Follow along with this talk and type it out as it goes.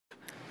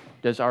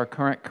Does our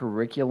current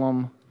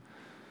curriculum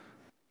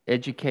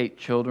educate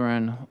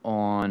children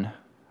on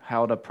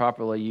how to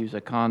properly use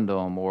a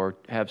condom or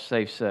have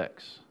safe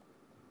sex?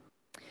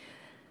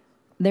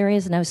 There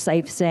is no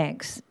safe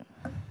sex.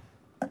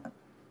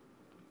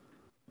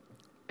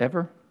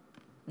 Ever?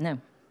 No.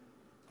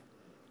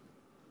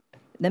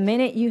 The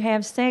minute you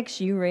have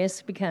sex, you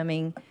risk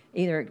becoming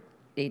either...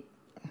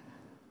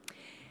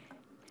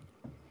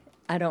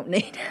 I don't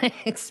need to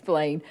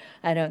explain,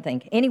 I don't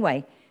think.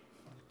 Anyway,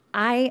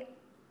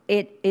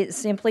 it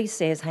simply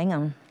says, hang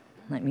on,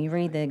 let me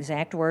read the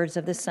exact words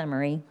of the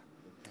summary.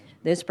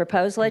 This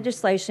proposed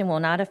legislation will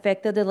not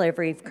affect the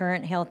delivery of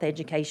current health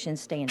education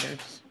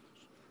standards.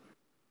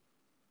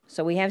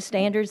 So we have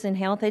standards in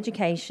health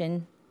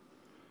education.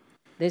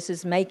 This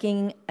is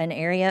making an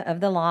area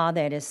of the law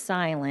that is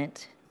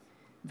silent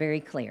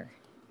very clear.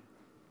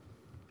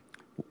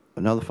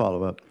 Another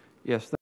follow-up. Yes.